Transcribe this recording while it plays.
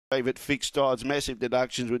Favourite fixed odds, massive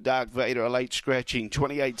deductions with Dark Vader, a late scratching.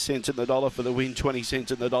 28 cents in the dollar for the win, 20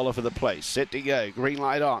 cents in the dollar for the place. Set to go. Green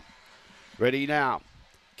light on. Ready now.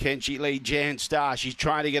 Can she lead Jan Star? She's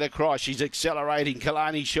trying to get across. She's accelerating.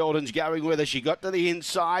 Kalani Sheldon's going with her. She got to the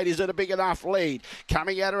inside. Is it a big enough lead?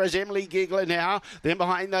 Coming at her is Emily Giggler now. Then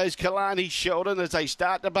behind those, Kalani Sheldon as they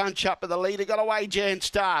start to bunch up. But the leader got away, Jan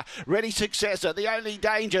Star. Ready Successor, the only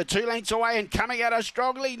danger. 2 lengths away and coming at her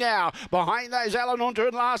strongly now. Behind those, Alan Hunter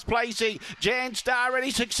in last placing. Jan Star, Ready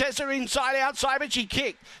Successor inside, outside, but she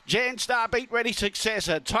kicked. Jan Star beat Ready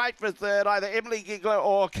Successor. Tight for third, either Emily Giggler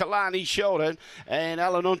or Kalani Sheldon. And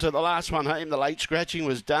Alan Hunter, the last one home. The late scratching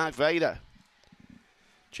was Dark Vader.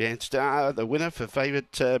 Jan Star, the winner for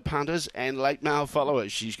favourite punters and late male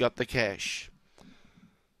followers. She's got the cash.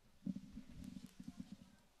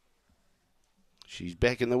 She's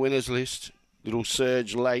back in the winners list. Little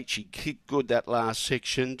surge late. She kicked good that last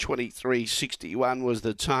section. 23.61 was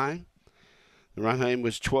the time. The run home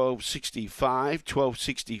was 12.65.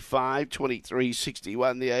 12.65.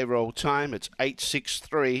 23.61 the overall time. It's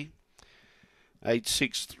 8.63.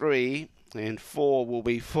 8.63 and 4 will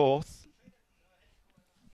be fourth.